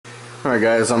Alright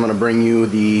guys, I'm going to bring you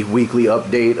the weekly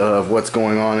update of what's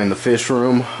going on in the fish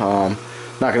room. Not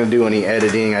going to do any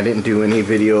editing. I didn't do any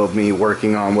video of me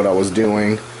working on what I was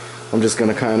doing. I'm just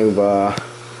going to kind of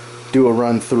do a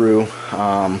run through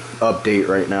update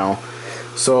right now.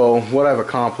 So what I've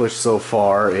accomplished so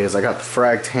far is I got the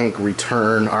frag tank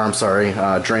return, or I'm sorry,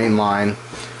 drain line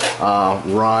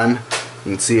run.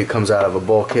 You can see it comes out of a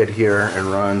bulkhead here and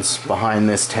runs behind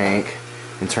this tank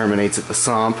and terminates at the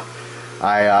sump.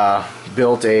 I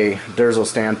built a Durzo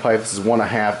standpipe. This is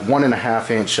 1.5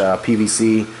 inch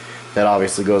PVC that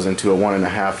obviously goes into a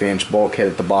 1.5 inch bulkhead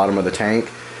at the bottom of the tank.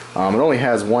 It only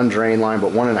has one drain line,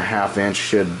 but 1.5 inch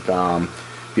should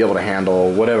be able to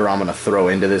handle whatever I'm going to throw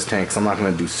into this tank, because I'm not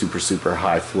going to do super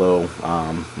high flow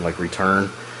like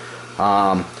return.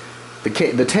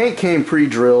 The tank came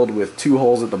pre-drilled with 2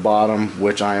 holes at the bottom,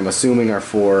 which I am assuming are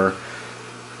for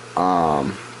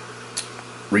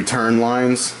return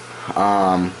lines.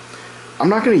 I'm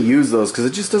not going to use those because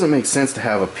it just doesn't make sense to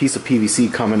have a piece of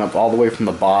PVC coming up all the way from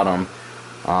the bottom.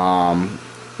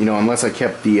 You know, unless I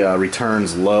kept the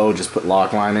returns low, just put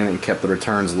lock line in it and kept the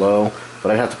returns low.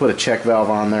 But I'd have to put a check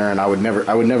valve on there, and I would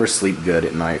never sleep good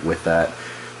at night with that.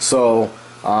 So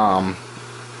I'm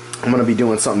going to be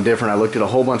doing something different. I looked at a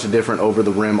whole bunch of different over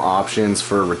the rim options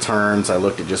for returns. I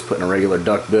looked at just putting a regular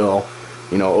duckbill,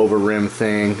 you know, over rim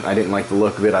thing. I didn't like the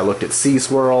look of it. I looked at sea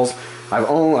swirls.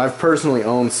 I've personally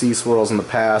owned sea swirls in the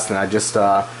past, and I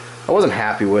wasn't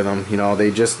happy with them. You know, they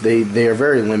are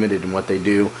very limited in what they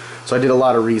do. So I did a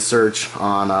lot of research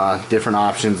on different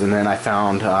options, and then I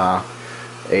found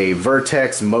a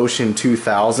Vertex Motion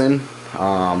 2000.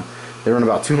 They run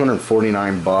about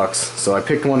 249 bucks. So I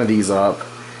picked one of these up,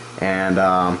 and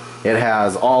it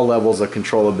has all levels of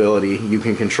controllability. You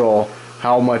can control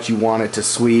how much you want it to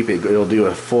sweep. It'll do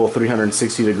a full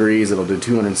 360 degrees, it'll do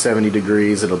 270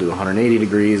 degrees, it'll do 180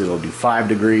 degrees, it'll do 5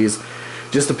 degrees.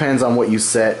 Just depends on what you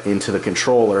set into the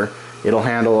controller. It'll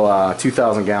handle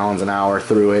 2,000 gallons an hour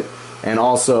through it, and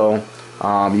also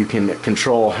you can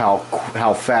control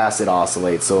how fast it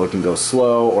oscillates. So it can go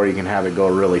slow, or you can have it go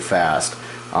really fast.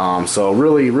 So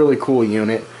really cool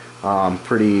unit.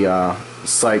 Pretty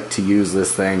psyched to use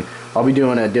this thing. I'll be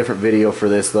doing a different video for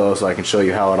this though, so I can show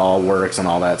you how it all works and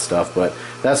all that stuff. But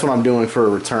that's what I'm doing for a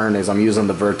return, is I'm using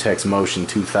the Vertex Motion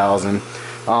 2000.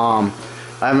 I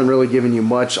haven't really given you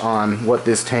much on what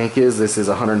this tank is. This is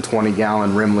a 120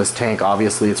 gallon rimless tank.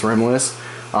 Obviously it's rimless.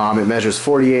 It measures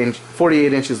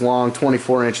 48 inches long,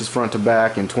 24 inches front to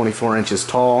back, and 24 inches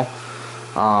tall.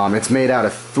 It's made out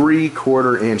of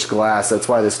 3/4 inch glass. That's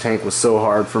why this tank was so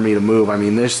hard for me to move. I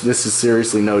mean, this is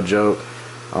seriously no joke.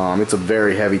 It's a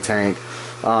very heavy tank.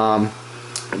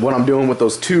 What I'm doing with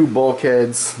those 2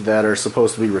 bulkheads that are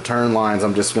supposed to be return lines,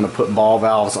 I'm just going to put ball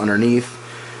valves underneath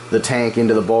the tank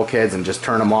into the bulkheads and just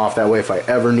turn them off. That way, if I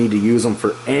ever need to use them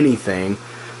for anything,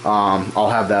 I'll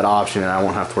have that option, and I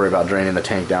won't have to worry about draining the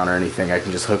tank down or anything. I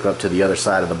can just hook up to the other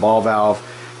side of the ball valve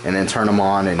and then turn them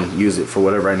on and use it for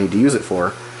whatever I need to use it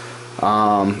for.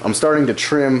 I'm starting to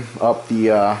trim up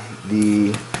the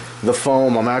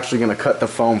foam. I'm actually going to cut the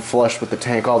foam flush with the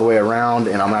tank all the way around,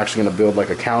 and I'm actually going to build like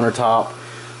a countertop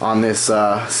on this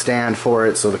stand for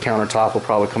it. So the countertop will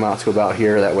probably come out to about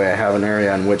here. That way I have an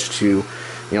area on which to,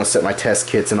 you know, set my test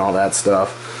kits and all that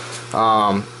stuff.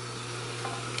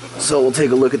 So we'll take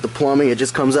a look at the plumbing. It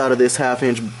just comes out of this 1/2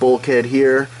 inch bulkhead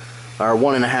here, or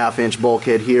 1.5 inch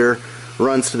bulkhead here,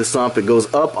 runs to the sump. It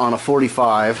goes up on a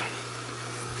 45.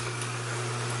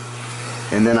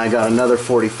 And then I got another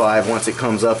 45 once it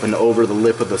comes up and over the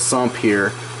lip of the sump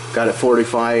here. Got it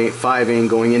 45 in,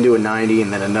 going into a 90,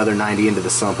 and then another 90 into the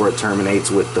sump where it terminates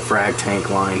with the frag tank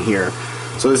line here.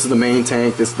 So this is the main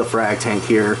tank, this is the frag tank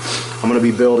here. I'm going to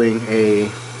be building a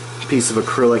piece of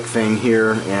acrylic thing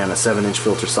here, and a 7-inch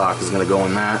filter sock is going to go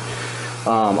in that.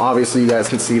 Obviously you guys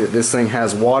can see that this thing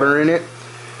has water in it.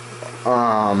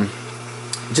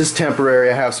 Just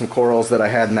temporary. I have some corals that I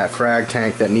had in that frag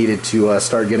tank that needed to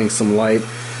start getting some light.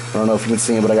 I don't know if you can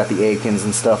see them, but I got the Akins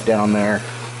and stuff down there.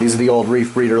 These are the old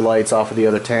Reef Breeder lights off of the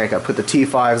other tank. I put the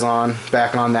T5s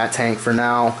back on that tank for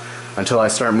now until I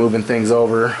start moving things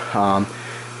over.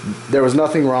 There was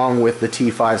nothing wrong with the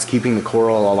T5s keeping the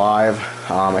coral alive.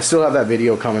 I still have that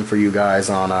video coming for you guys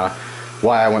on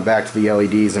why I went back to the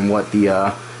LEDs and what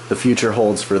the future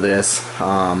holds for this.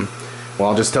 Well,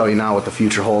 I'll just tell you now what the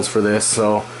future holds for this.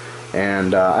 So,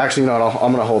 and actually, you know what,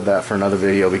 I'm going to hold that for another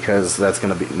video, because that's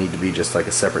going to need to be just like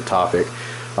a separate topic.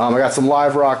 I got some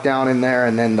live rock down in there,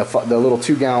 and then the little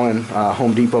 2-gallon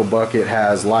Home Depot bucket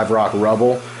has live rock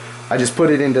rubble. I just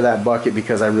put it into that bucket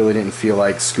because I really didn't feel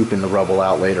like scooping the rubble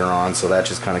out later on, so that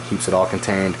just kind of keeps it all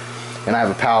contained. And I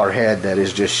have a power head that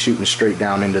is just shooting straight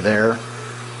down into there.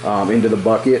 into the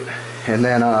bucket. And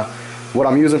then what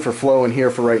I'm using for flow in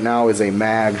here for right now is a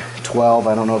Mag 12.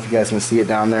 I don't know if you guys can see it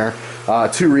down there.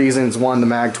 Two reasons. One, the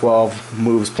Mag 12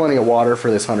 moves plenty of water for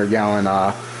this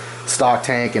 100-gallon stock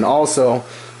tank, and also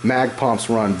mag pumps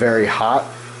run very hot,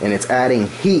 and it's adding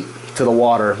heat to the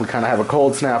water. We kind of have a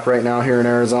cold snap right now here in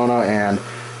Arizona, and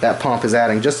that pump is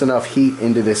adding just enough heat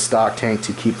into this stock tank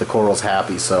to keep the corals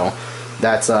happy. So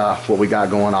that's what we got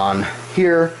going on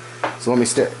here. So let me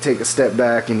take a step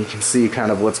back and you can see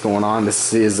kind of what's going on.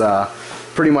 This is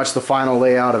pretty much the final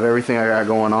layout of everything I got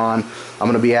going on. I'm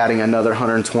going to be adding another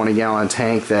 120-gallon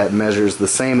tank that measures the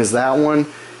same as that one,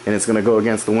 and it's going to go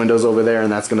against the windows over there,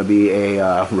 and that's going to be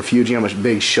a refugium, a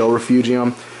big show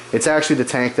refugium. It's actually the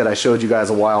tank that I showed you guys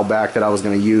a while back that I was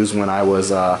going to use when I was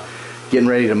getting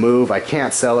ready to move. I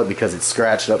can't sell it because it's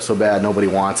scratched up so bad nobody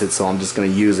wants it, so I'm just going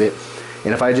to use it.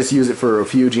 And if I just use it for a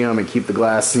refugium and keep the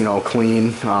glass, you know,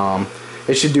 clean,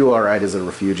 it should do all right as a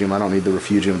refugium. I don't need the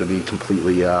refugium to be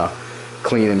completely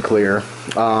clean and clear.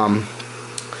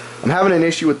 I'm having an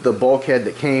issue with the bulkhead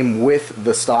that came with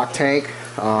the stock tank.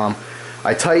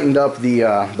 I tightened up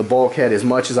the bulkhead as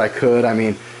much as I could. I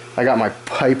mean, I got my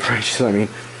pipe wrenches. I mean,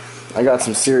 I got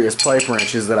some serious pipe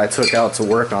wrenches that I took out to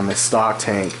work on this stock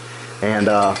tank. And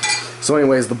so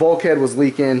anyways, the bulkhead was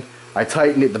leaking. I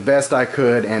tightened it the best I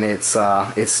could, and it's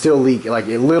still leaking. Like,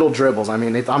 it little dribbles. I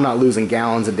mean, I'm not losing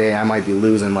gallons a day. I might be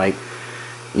losing, like,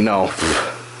 you know,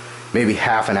 maybe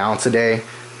half an ounce a day.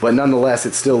 But nonetheless,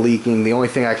 it's still leaking. The only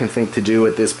thing I can think to do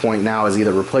at this point now is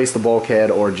either replace the bulkhead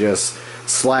or just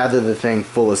slather the thing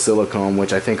full of silicone,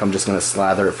 which I think I'm just going to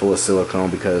slather it full of silicone,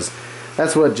 because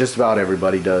that's what just about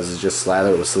everybody does, is just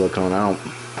slather it with silicone. I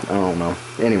don't know.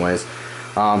 Anyways,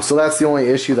 so that's the only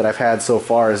issue that I've had so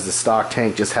far, is the stock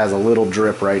tank just has a little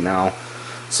drip right now.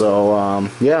 So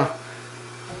yeah,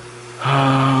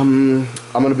 I'm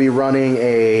going to be running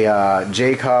a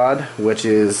J-Cod, which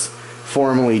is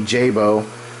formerly Jaybo.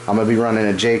 I'm going to be running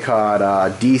a J-Cod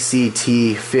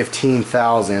DCT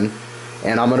 15,000,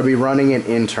 and I'm going to be running it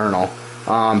internal.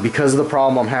 Because of the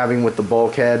problem I'm having with the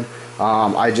bulkhead,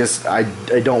 I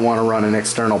don't want to run an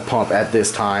external pump at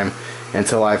this time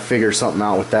until I figure something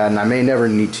out with that, and I may never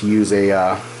need to use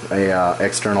a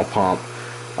external pump.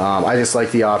 I just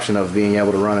like the option of being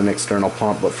able to run an external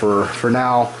pump, but for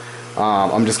now,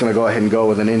 I'm just going to go ahead and go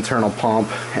with an internal pump,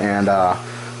 and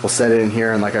we'll set it in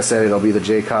here, and like I said, it'll be the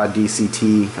J-Cod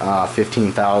DCT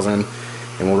 15,000,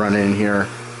 and we'll run it in here.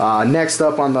 Next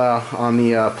up on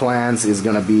the plans is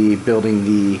going to be building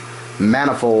the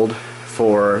manifold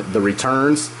for the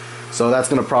returns. So that's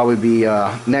going to probably be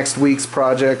next week's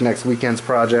project, next weekend's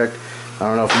project. I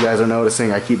don't know if you guys are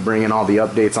noticing, I keep bringing all the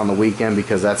updates on the weekend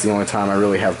because that's the only time I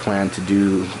really have planned to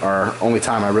do, or only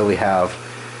time I really have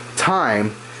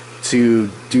time to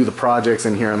do the projects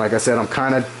in here. And like I said, I'm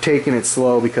kind of taking it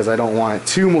slow because I don't want it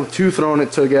too thrown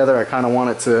it together. I kind of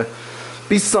want it to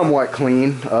be somewhat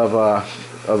clean of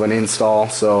an install.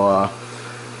 So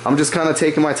I'm just kind of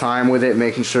taking my time with it,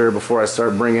 making sure before I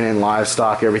start bringing in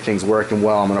livestock everything's working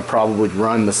well. I'm going to probably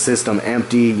run the system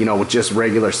empty, you know, with just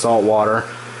regular salt water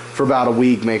for about a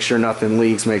week, make sure nothing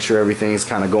leaks, make sure everything's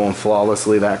kind of going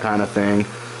flawlessly, that kind of thing,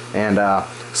 and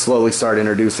slowly start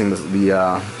introducing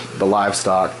the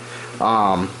livestock.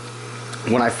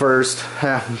 When I first,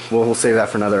 we'll save that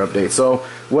for another update. So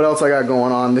what else I got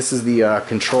going on? This is the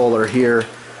controller here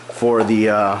for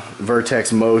the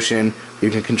Vertex Motion.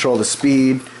 You can control the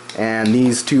speed, and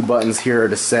these two buttons here are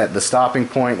to set the stopping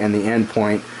point and the end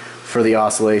point for the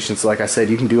oscillation. So like I said,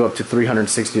 you can do up to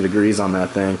 360 degrees on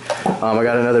that thing. I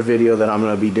got another video that I'm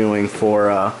going to be doing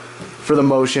for the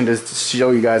Motion to show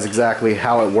you guys exactly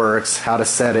how it works, how to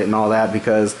set it and all that,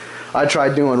 because I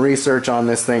tried doing research on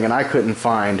this thing and I couldn't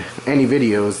find any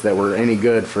videos that were any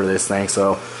good for this thing.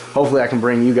 So hopefully I can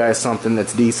bring you guys something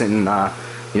that's decent, and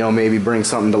you know, maybe bring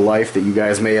something to life that you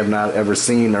guys may have not ever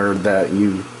seen, or that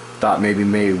you thought maybe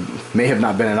may have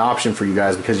not been an option for you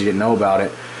guys because you didn't know about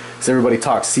it. So everybody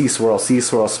talks sea swirl,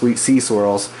 sweet sea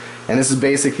swirls, and this is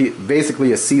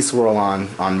basically a sea swirl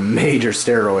on major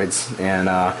steroids, and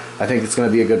I think it's going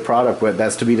to be a good product, but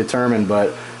that's to be determined.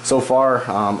 But so far,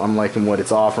 I'm liking what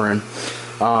it's offering.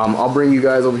 I'll bring you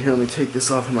guys over here. Let me take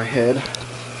this off of my head.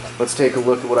 Let's take a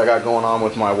look at what I got going on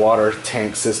with my water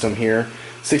tank system here.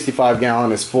 65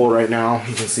 gallon is full right now.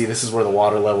 You can see this is where the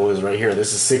water level is right here.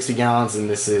 This is 60 gallons, and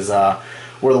this is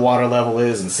where the water level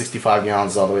is, and 65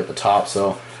 gallons is all the way at the top.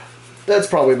 So that's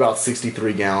probably about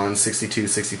 63 gallons, 62,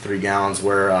 63 gallons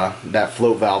where that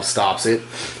float valve stops it.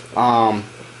 So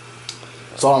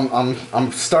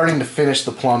I'm starting to finish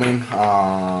the plumbing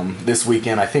this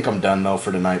weekend. I think I'm done though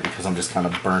for tonight because I'm just kind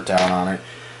of burnt out on it.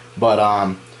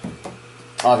 But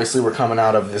obviously we're coming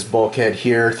out of this bulkhead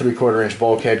here. 3/4 inch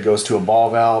bulkhead goes to a ball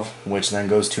valve, which then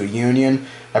goes to a union.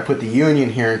 I put the union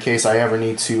here in case I ever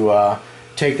need to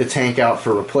take the tank out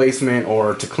for replacement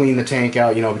or to clean the tank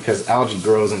out, you know, because algae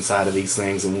grows inside of these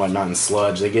things and whatnot, and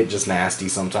sludge. They get just nasty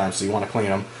sometimes, so you want to clean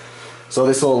them. So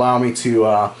this will allow me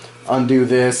to undo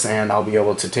this, and I'll be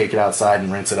able to take it outside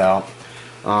and rinse it out.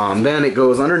 Then it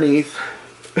goes underneath.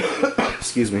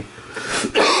 Excuse me.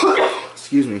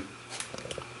 Excuse me.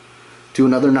 To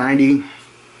another 90,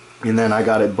 and then I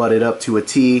got it butted up to a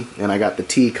T, and I got the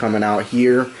T coming out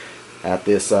here at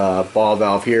this ball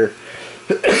valve here.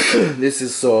 This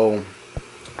is so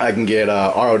I can get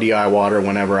RODI water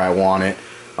whenever I want it.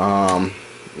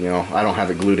 You know, I don't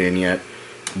have it glued in yet,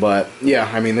 but yeah,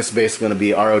 I mean, this is basically going to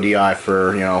be RODI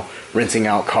for, you know, rinsing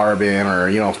out carbon or,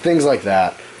 you know, things like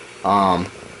that. And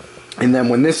then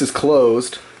when this is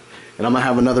closed, and I'm going to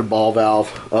have another ball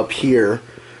valve up here,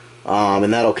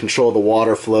 and that'll control the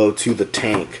water flow to the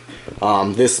tank.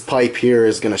 This pipe here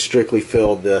is going to strictly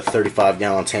fill the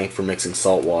 35-gallon tank for mixing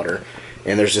salt water,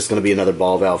 and there's just going to be another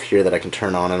ball valve here that I can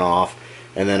turn on and off,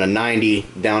 and then a 90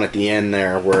 down at the end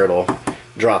there where it'll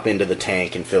drop into the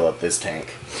tank and fill up this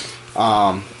tank.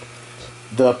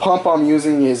 The pump I'm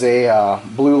using is a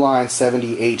Blue Line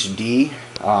 70 HD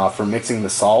for mixing the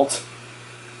salt.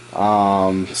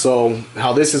 So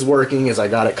how this is working is I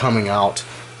got it coming out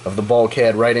of the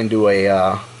bulkhead right into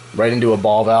a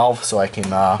ball valve, so I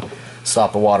can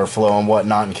stop the water flow and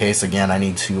whatnot in case, again, I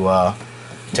need to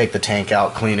take the tank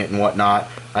out, clean it and whatnot.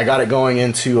 I got it going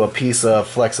into a piece of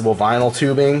flexible vinyl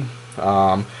tubing.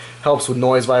 Helps with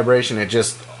noise vibration. It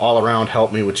just all around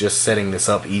helped me with just setting this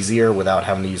up easier without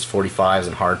having to use 45s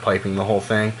and hard piping the whole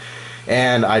thing.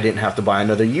 And I didn't have to buy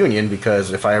another union,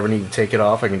 because if I ever need to take it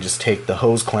off, I can just take the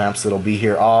hose clamps that'll be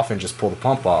here off and just pull the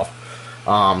pump off.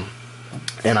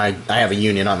 And I have a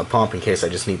union on the pump in case I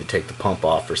just need to take the pump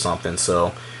off or something.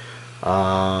 So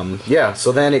yeah,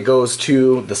 so then it goes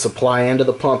to the supply end of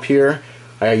the pump here.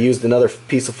 I used another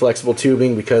piece of flexible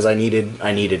tubing because I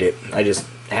needed it. I just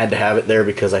had to have it there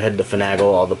because I had to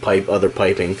finagle all the other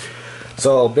piping.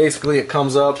 So basically it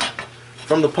comes up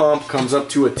from the pump, comes up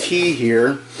to a T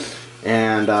here,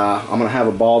 and I'm going to have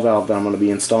a ball valve that I'm going to be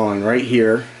installing right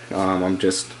here.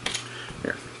 It's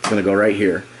going to go right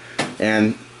here.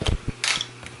 And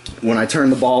when I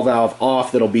turn the ball valve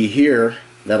off, that'll be here,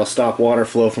 that'll stop water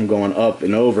flow from going up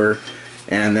and over,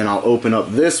 and then I'll open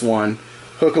up this one,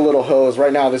 hook a little hose.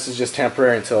 Right now this is just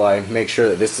temporary until I make sure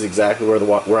that this is exactly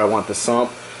where I want the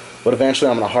sump, but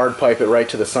eventually I'm going to hard pipe it right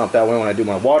to the sump. That way when I do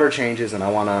my water changes and I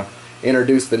want to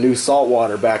introduce the new salt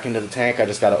water back into the tank, I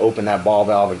just got to open that ball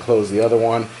valve and close the other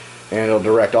one, and it'll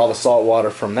direct all the salt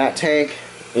water from that tank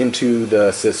into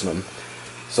the system.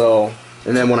 So,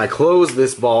 and then when I close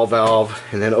this ball valve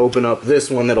and then open up this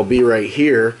one that'll be right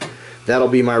here, that'll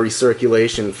be my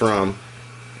recirculation from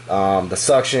the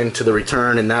suction to the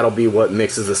return, and that'll be what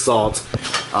mixes the salt.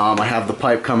 I have the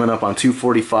pipe coming up on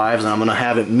 245s, and I'm going to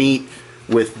have it meet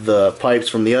with the pipes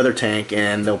from the other tank,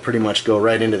 and they'll pretty much go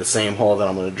right into the same hole that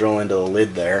I'm going to drill into the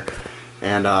lid there.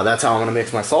 And that's how I'm going to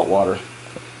mix my salt water.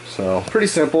 So pretty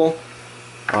simple.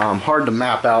 Hard to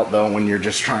map out though when you're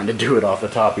just trying to do it off the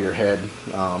top of your head.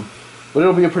 But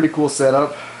it'll be a pretty cool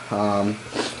setup.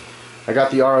 I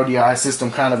got the RODI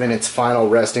system kind of in its final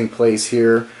resting place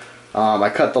here. I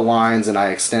cut the lines and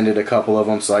I extended a couple of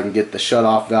them so I can get the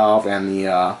shutoff valve and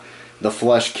the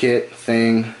flush kit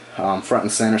thing front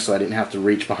and center, so I didn't have to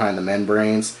reach behind the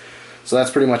membranes. So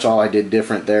that's pretty much all I did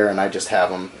different there, and I just have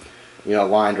them, you know,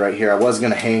 lined right here. I was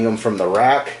going to hang them from the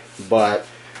rack, but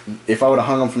if I would have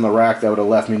hung them from the rack, that would have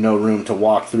left me no room to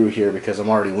walk through here because I'm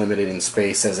already limited in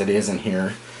space as it is in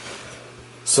here.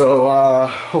 So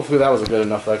hopefully that was a good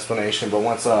enough explanation, but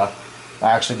once I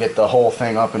actually get the whole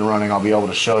thing up and running, I'll be able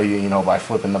to show you, you know, by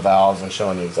flipping the valves and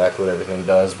showing you exactly what everything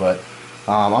does. But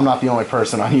I'm not the only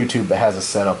person on YouTube that has a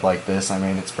setup like this. I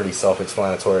mean, it's pretty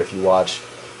self-explanatory if you watch,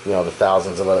 you know, the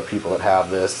thousands of other people that have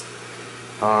this.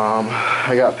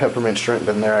 I got peppermint shrimp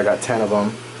in there. I got 10 of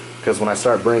them because when I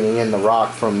start bringing in the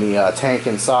rock from the tank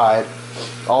inside,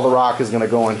 all the rock is going to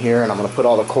go in here, and I'm going to put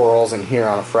all the corals in here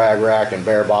on a frag rack and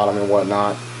bare bottom and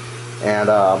whatnot. And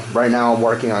right now I'm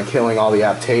working on killing all the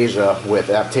Aiptasia with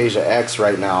Aiptasia X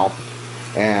right now.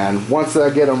 And once I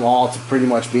get them all to pretty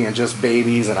much being just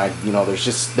babies, and I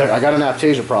got an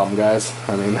Aiptasia problem, guys.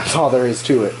 I mean, that's all there is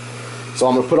to it. So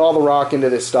I'm gonna put all the rock into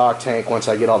this stock tank once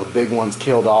I get all the big ones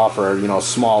killed off, or, you know,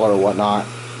 smaller or whatnot.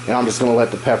 And I'm just gonna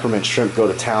let the peppermint shrimp go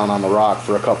to town on the rock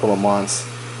for a couple of months.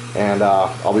 And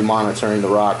I'll be monitoring the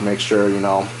rock, make sure, you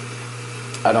know,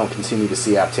 I don't continue to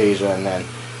see Aiptasia, and then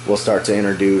we'll start to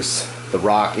introduce the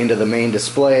rock into the main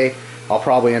display. I'll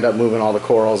probably end up moving all the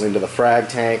corals into the frag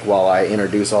tank while I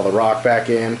introduce all the rock back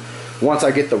in. Once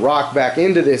I get the rock back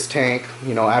into this tank,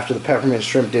 you know, after the peppermint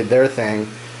shrimp did their thing,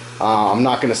 I'm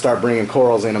not going to start bringing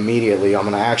corals in immediately. I'm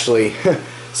going to actually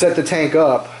set the tank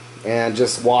up and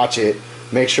just watch it.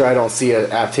 Make sure I don't see an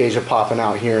Aiptasia popping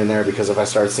out here and there, because if I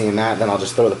start seeing that, then I'll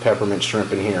just throw the peppermint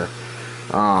shrimp in here.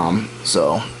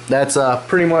 So that's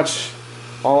pretty much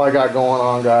all I got going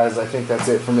on, guys. I think that's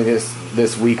it for me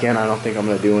this weekend. I don't think I'm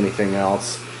going to do anything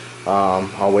else.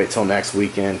 I'll wait till next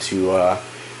weekend to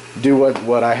do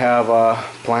what I have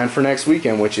planned for next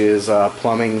weekend, which is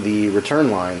plumbing the return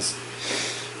lines.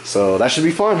 So that should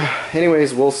be fun.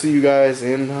 Anyways, we'll see you guys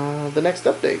in the next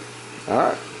update.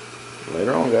 Alright,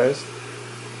 later on, guys.